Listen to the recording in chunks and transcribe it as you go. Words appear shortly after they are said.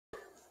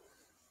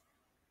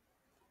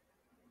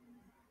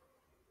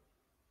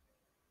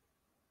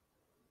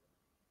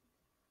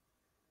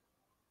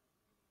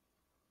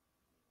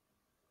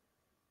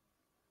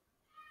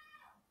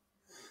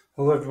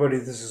Hello, everybody.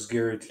 This is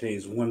Gary. Today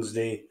is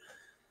Wednesday,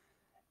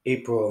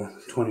 April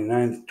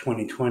 29th,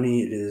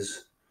 2020. It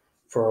is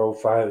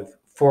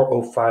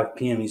 4:05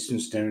 p.m.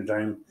 Eastern Standard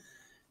Time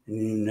in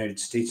the United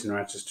States in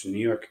Rochester, New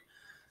York.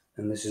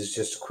 And this is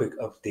just a quick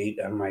update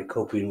on my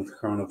coping with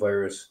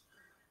coronavirus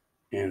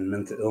and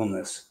mental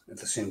illness at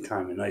the same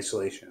time in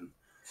isolation.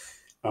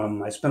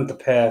 I spent the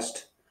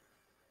past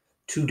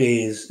 2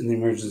 days in the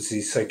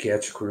emergency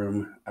psychiatric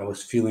room. I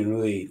was feeling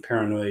really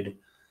paranoid.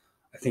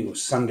 I think it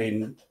was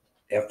Sunday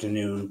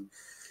afternoon,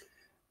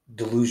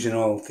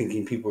 delusional,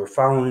 thinking people are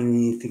following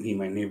me, thinking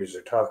my neighbors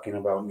are talking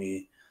about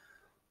me,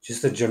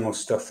 just the general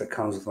stuff that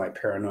comes with my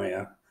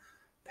paranoia,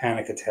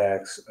 panic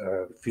attacks,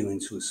 feeling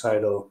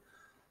suicidal,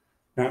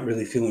 not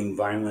really feeling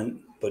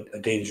violent, but a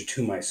danger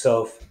to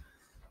myself.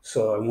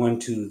 So I went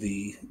to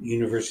the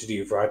University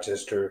of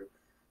Rochester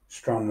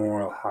Strong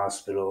Memorial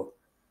Hospital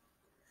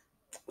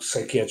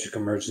psychiatric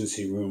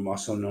emergency room,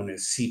 also known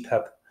as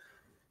CPEP.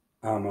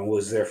 I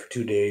was there for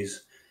 2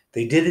 days.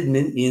 They did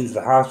admit me into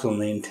the hospital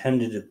and they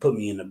intended to put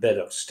me in a bed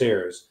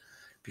upstairs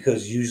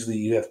because usually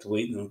you have to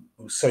wait in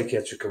the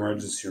psychiatric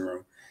emergency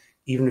room.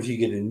 Even if you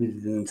get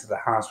admitted into the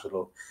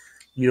hospital,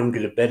 you don't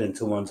get a bed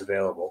until one's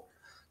available.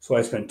 So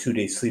I spent 2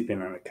 days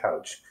sleeping on a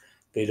couch.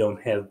 They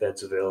don't have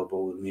beds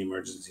available in the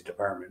emergency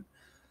department.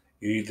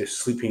 You're either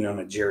sleeping on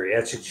a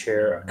geriatric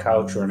chair, a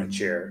couch, or on a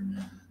chair.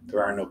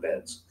 There are no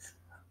beds.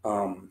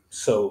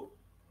 So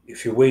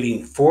if you're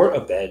waiting for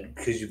a bed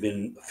because you've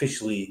been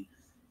officially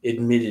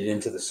admitted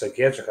into the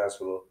psychiatric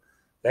hospital,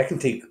 that can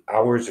take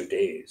hours or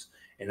days.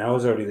 And I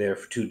was already there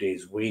for 2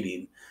 days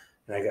waiting,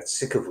 and I got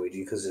sick of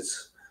waiting because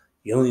it's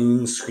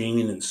yelling,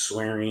 screaming, and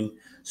swearing,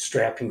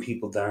 strapping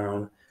people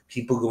down,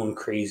 people going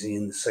crazy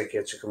in the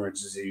psychiatric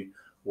emergency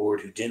ward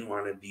who didn't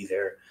want to be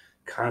there,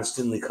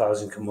 constantly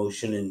causing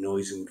commotion and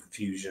noise and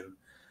confusion.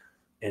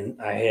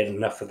 And I had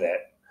enough of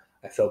that.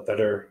 I felt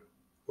better,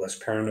 less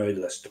paranoid,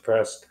 less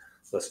depressed,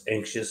 less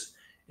anxious,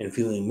 and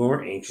feeling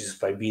more anxious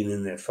by being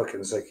in that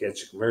fucking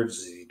psychiatric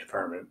emergency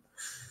department.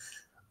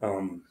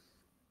 Um,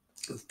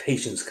 with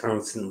patients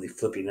constantly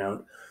flipping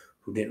out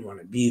who didn't want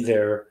to be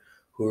there,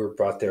 who were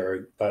brought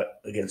there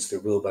against their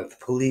will by the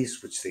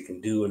police, which they can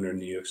do under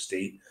New York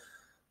State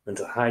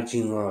mental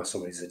hygiene law. If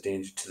somebody's a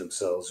danger to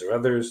themselves or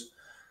others,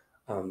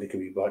 they can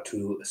be brought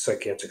to a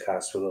psychiatric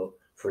hospital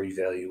for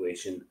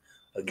evaluation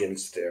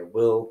against their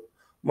will.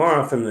 More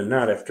often than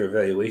not, after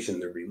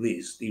evaluation, they're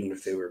released, even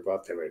if they were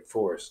brought there by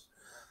force.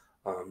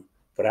 Um,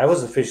 but I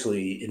was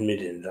officially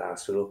admitted into the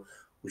hospital,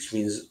 which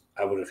means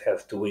I would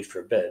have to wait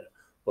for a bed.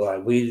 Well, I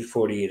waited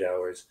 48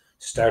 hours,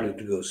 started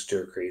to go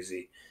stir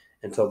crazy,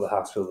 and told the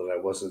hospital that I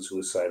wasn't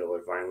suicidal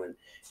or violent,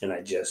 and I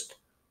just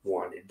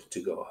wanted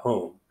to go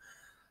home.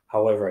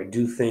 However, I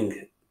do think,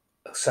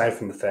 aside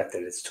from the fact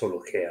that it's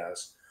total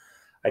chaos,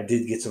 I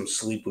did get some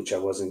sleep, which I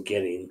wasn't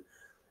getting.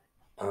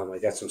 I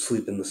got some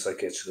sleep in the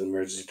psychiatric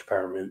emergency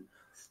department.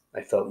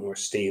 I felt more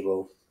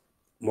stable,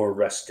 more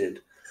rested,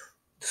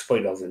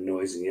 despite all the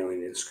noise and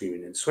yelling and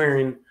screaming and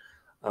swearing.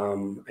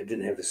 I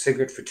didn't have a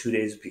cigarette for 2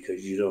 days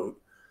because you don't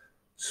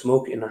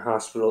smoke in a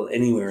hospital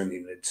anywhere in the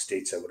United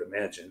States, I would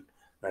imagine,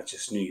 not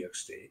just New York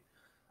State.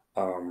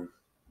 Um,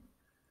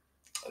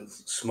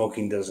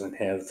 Smoking doesn't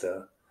have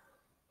the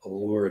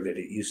allure that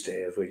it used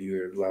to have, where you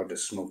were allowed to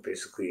smoke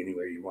basically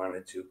anywhere you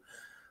wanted to.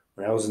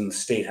 When I was in the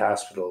state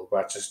hospital,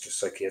 Rochester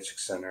Psychiatric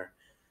Center,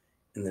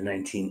 in the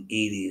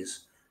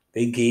 1980s,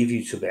 they gave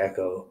you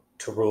tobacco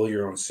to roll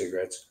your own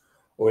cigarettes,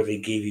 or they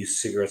gave you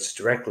cigarettes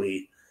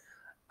directly,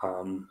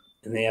 and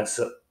they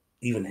also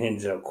even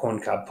handed out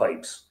corncob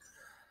pipes.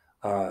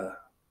 Uh,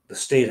 the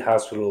state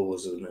hospital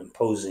was an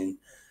imposing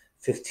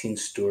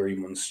 15-story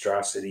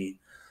monstrosity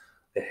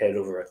that had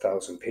over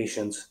 1,000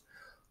 patients.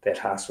 That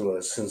hospital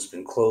has since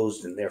been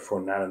closed and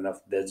therefore not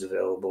enough beds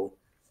available,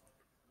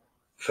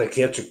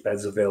 psychiatric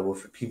beds available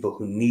for people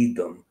who need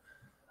them.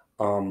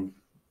 Um,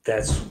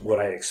 that's what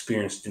I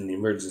experienced in the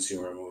emergency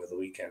room over the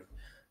weekend.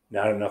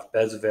 Not enough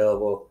beds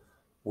available,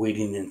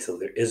 waiting until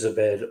there is a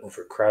bed,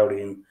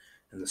 overcrowding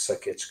in the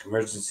psychiatric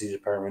emergency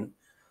department.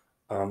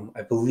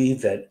 I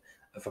believe that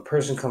if a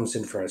person comes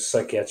in for a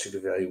psychiatric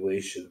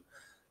evaluation,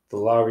 the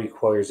law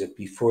requires that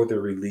before they're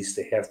released,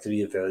 they have to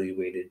be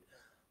evaluated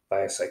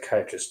by a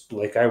psychiatrist,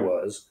 like I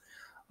was.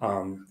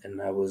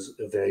 And I was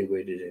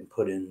evaluated and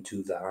put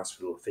into the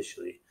hospital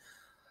officially.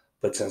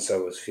 But since I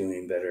was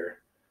feeling better,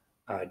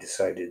 I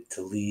decided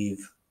to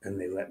leave and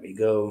they let me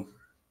go.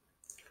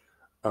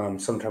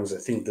 Sometimes I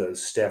think the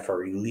staff are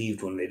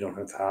relieved when they don't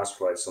have to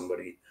hospitalize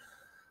somebody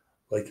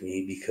like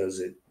me because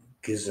it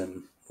gives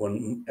them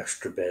one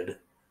extra bed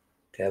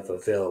to have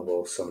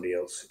available if somebody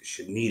else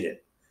should need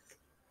it.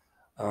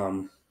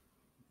 Um,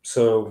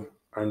 so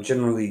I'm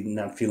generally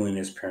not feeling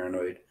as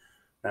paranoid,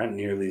 not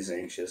nearly as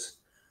anxious,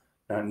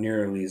 not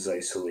nearly as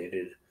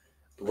isolated.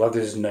 The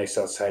weather's nice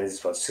outside.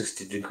 It's about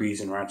 60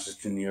 degrees in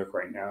Rochester, New York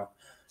right now.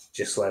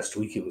 Just last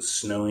week it was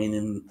snowing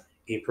in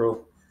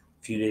April,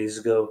 a few days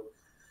ago,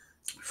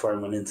 before I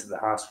went into the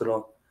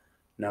hospital.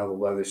 Now the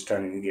weather's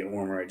starting to get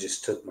warmer. I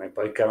just took my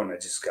bike out and I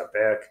just got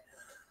back.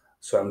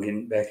 So I'm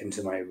getting back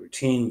into my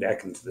routine,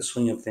 back into the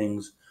swing of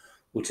things.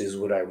 which is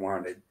what I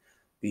wanted.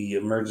 The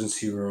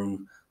emergency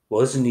room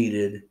was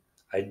needed.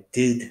 I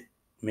did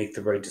make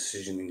the right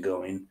decision in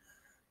going,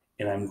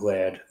 and I'm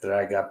glad that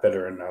I got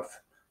better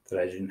enough that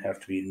I didn't have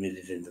to be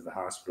admitted into the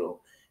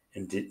hospital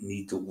and didn't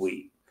need to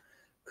wait.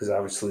 Because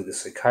obviously the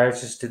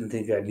psychiatrist didn't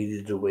think I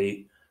needed to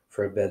wait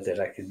for a bed that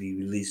I could be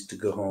released to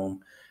go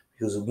home.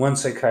 Because one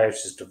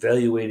psychiatrist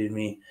evaluated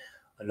me,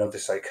 another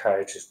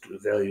psychiatrist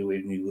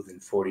evaluated me within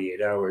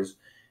 48 hours,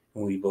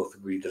 and we both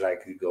agreed that I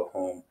could go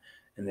home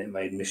and that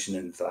my admission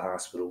into the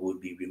hospital would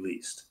be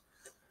released.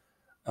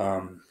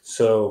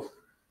 So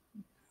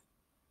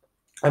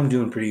I'm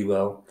doing pretty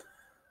well.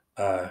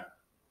 Uh,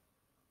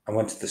 I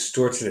went to the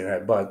store today and I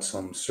bought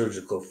some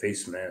surgical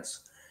face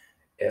masks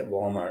at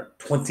Walmart.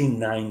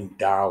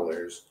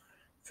 $29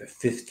 for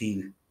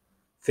 50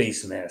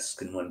 face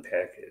masks in one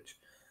package.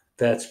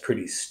 That's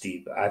pretty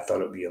steep. I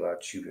thought it would be a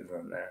lot cheaper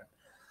than that.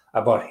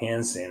 I bought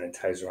hand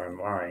sanitizer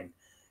online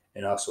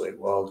and also at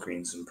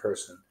Walgreens in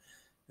person.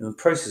 And the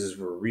prices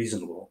were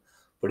reasonable.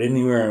 But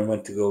anywhere I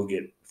went to go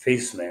get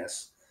face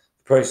masks,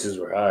 the prices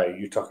were high.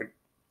 You're talking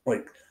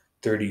like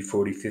 30,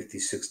 40, 50,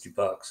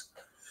 $60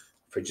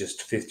 for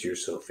just 50 or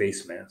so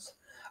face masks.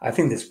 I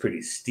think that's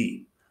pretty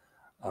steep.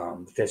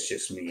 But that's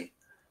just me.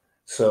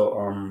 So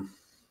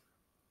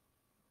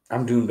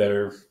I'm doing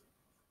better.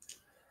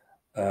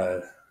 Uh,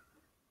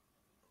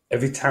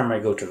 every time I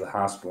go to the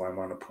hospital, I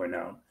want to point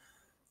out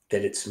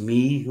that it's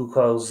me who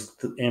calls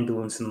the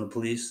ambulance and the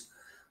police.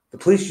 The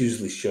police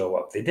usually show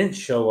up. They didn't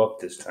show up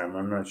this time.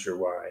 I'm not sure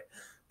why.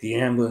 The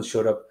ambulance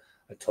showed up.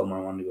 I told them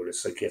I wanted to go to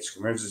psychiatric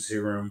emergency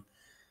room,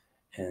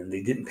 and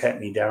they didn't pat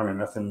me down or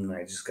nothing.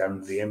 I just got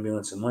into the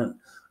ambulance and went.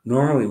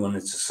 Normally, when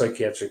it's a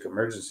psychiatric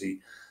emergency,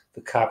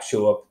 the cops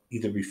show up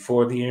either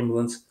before the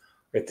ambulance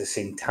or at the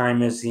same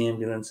time as the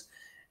ambulance,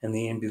 and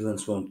the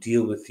ambulance won't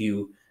deal with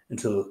you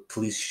until the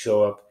police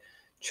show up,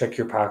 check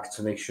your pockets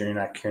to make sure you're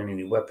not carrying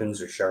any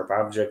weapons or sharp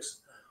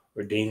objects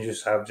or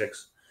dangerous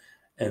objects,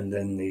 and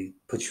then they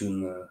put you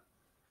in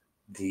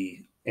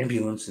the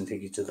ambulance and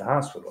take you to the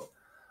hospital.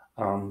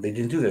 They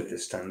didn't do that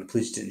this time. The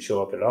police didn't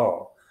show up at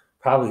all,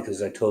 probably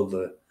because I told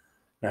the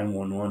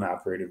 911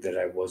 operator that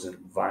I wasn't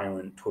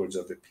violent towards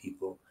other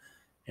people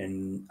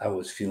and I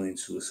was feeling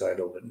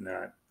suicidal but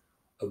not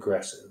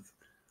aggressive.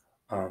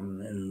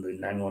 And the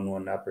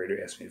 911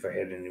 operator asked me if I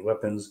had any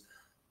weapons.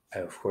 I,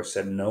 of course,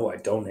 said no, I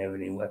don't have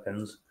any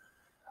weapons.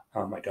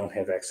 I don't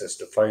have access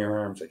to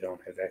firearms. I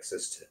don't have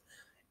access to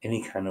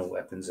any kind of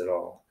weapons at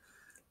all.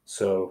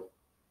 So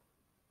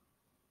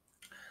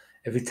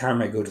every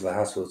time I go to the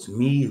hospital, it's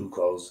me who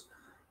calls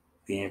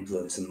the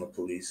ambulance and the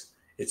police.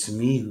 It's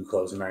me who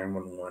calls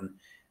 911,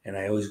 and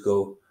I always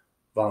go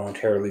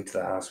voluntarily to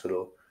the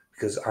hospital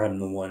because I'm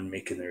the one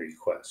making the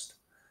request.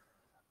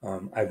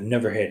 I've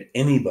never had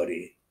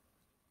anybody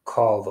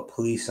call the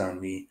police on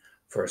me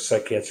for a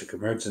psychiatric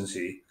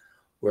emergency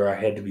where I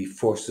had to be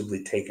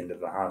forcibly taken to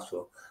the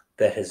hospital.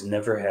 That has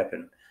never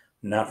happened.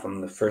 Not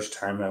from the first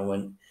time I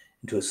went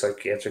into a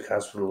psychiatric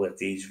hospital at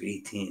the age of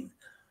 18.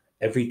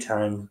 Every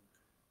time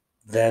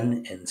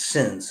then and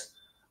since,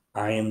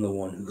 I am the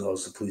one who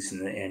calls the police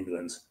and the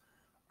ambulance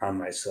on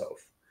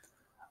myself.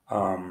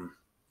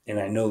 And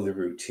I know the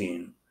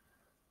routine.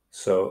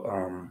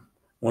 So,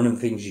 one of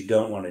the things you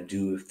don't want to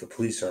do if the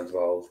police are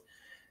involved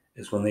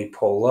is when they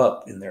pull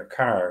up in their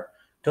car,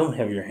 don't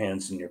have your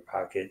hands in your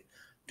pocket.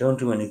 Don't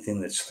do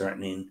anything that's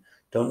threatening.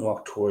 Don't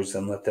walk towards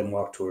them. Let them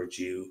walk towards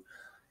you.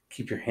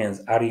 Keep your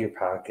hands out of your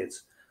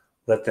pockets.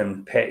 Let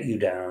them pat you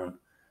down.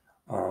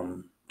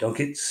 Don't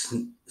get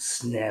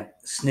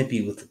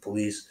snippy with the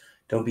police.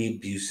 Don't be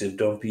abusive.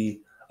 Don't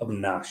be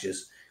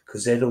obnoxious,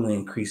 because that only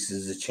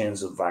increases the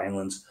chance of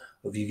violence,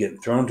 of you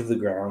getting thrown to the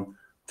ground,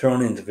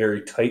 thrown into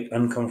very tight,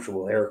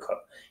 uncomfortable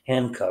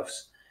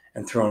handcuffs,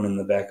 and thrown in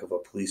the back of a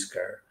police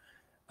car.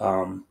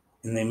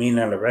 And they may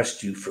not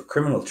arrest you for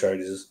criminal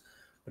charges,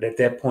 but at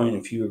that point,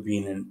 if you were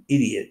being an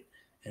idiot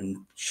and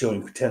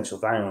showing potential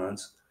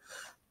violence,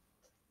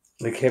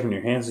 like having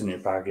your hands in your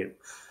pocket,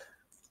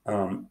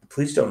 the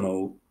police don't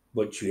know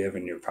what you have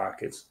in your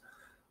pockets.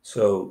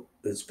 So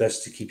it's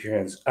best to keep your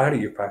hands out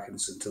of your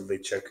pockets until they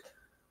check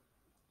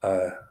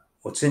uh,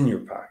 what's in your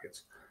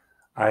pockets.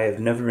 I have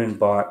never been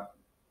bought.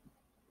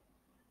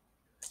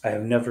 I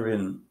have never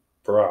been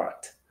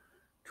brought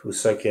to a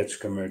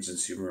psychiatric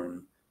emergency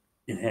room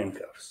in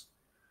handcuffs.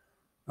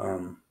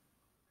 Um,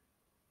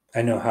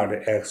 I know how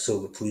to act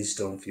so the police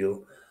don't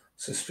feel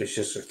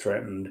suspicious or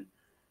threatened,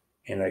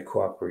 and I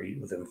cooperate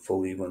with them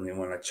fully when they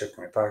want to check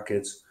my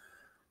pockets,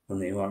 when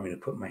they want me to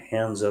put my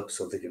hands up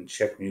so they can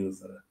check me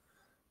with a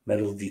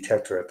metal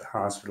detector at the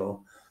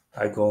hospital.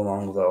 I go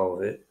along with all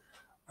of it.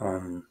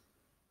 Um,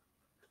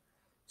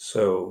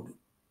 so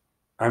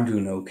I'm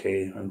doing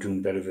okay. I'm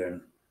doing better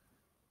than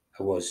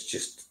I was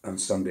just on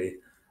Sunday.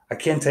 I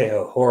can't tell you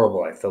how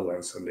horrible I felt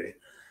on Sunday.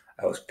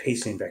 I was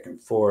pacing back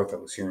and forth. I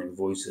was hearing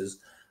voices.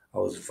 I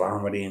was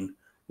vomiting,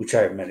 which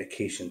I have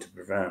medication to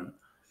prevent.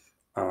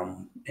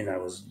 And I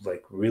was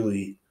like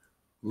really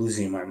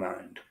losing my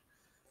mind.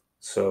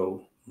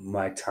 So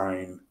my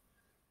time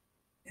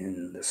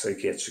in the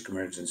psychiatric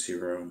emergency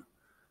room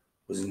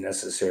was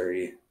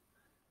necessary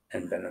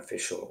and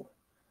beneficial.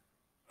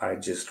 I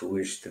just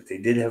wish that they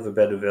did have a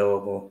bed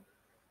available,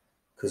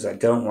 because I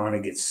don't want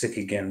to get sick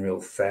again real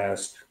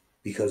fast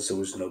because there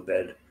was no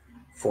bed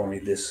for me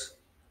this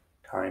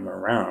time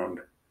around.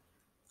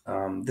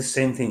 The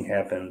same thing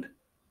happened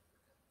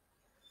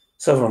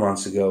several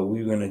months ago. We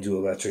were going to do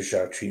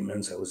electroshock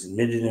treatments. I was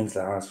admitted into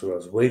the hospital. I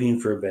was waiting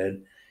for a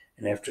bed.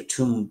 And after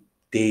 2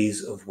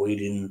 days of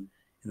waiting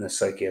in the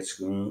psychiatric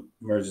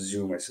emergency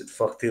room, I said,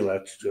 fuck the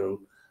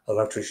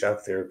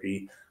electroshock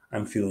therapy.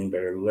 I'm feeling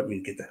better. Let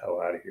me get the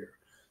hell out of here.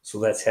 So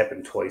that's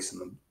happened twice in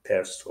the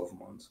past 12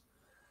 months.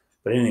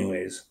 But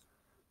anyways,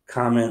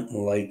 comment,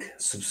 like,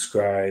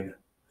 subscribe,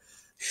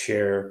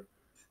 share.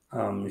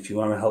 If you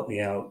want to help me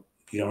out,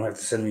 you don't have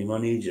to send me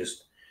money.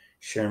 Just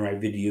share my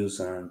videos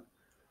on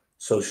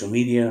social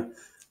media.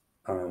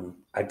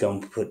 I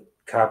don't put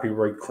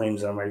copyright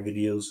claims on my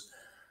videos.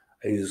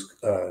 I use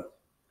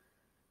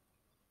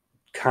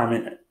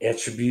comment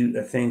attribute,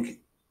 I think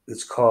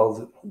it's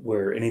called,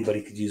 where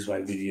anybody could use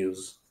my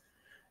videos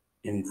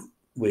in the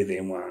way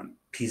they want.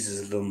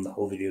 Pieces of them, the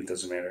whole video,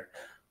 doesn't matter.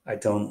 I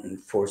don't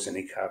enforce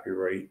any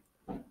copyright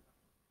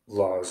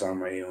laws on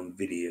my own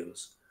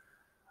videos.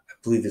 I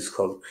believe it's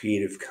called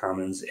Creative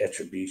Commons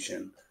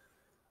Attribution,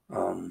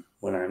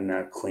 when I'm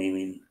not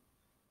claiming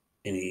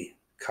any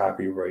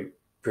copyright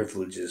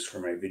privileges for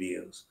my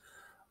videos.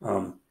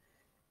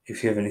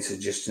 If you have any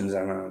suggestions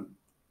on a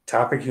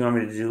topic you want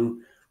me to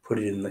do, put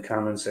it in the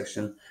comment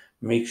section.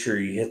 Make sure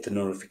you hit the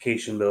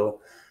notification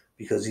bell,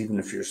 because even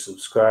if you're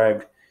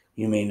subscribed,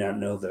 you may not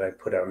know that I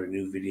put out a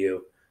new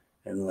video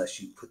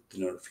unless you put the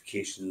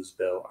notifications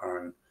bell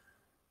on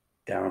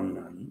down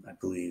on, I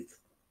believe,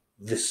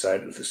 this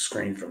side of the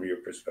screen from your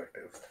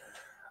perspective.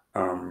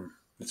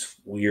 It's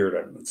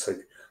weird. It's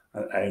like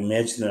I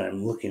imagine that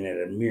I'm looking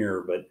at a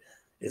mirror, but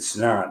it's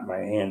not. My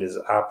hand is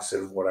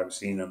opposite of what I'm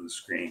seeing on the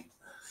screen.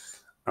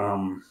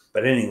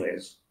 But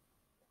anyways,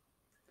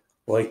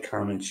 like,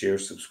 comment, share,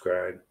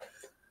 subscribe,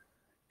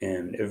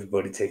 and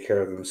everybody take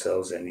care of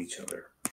themselves and each other.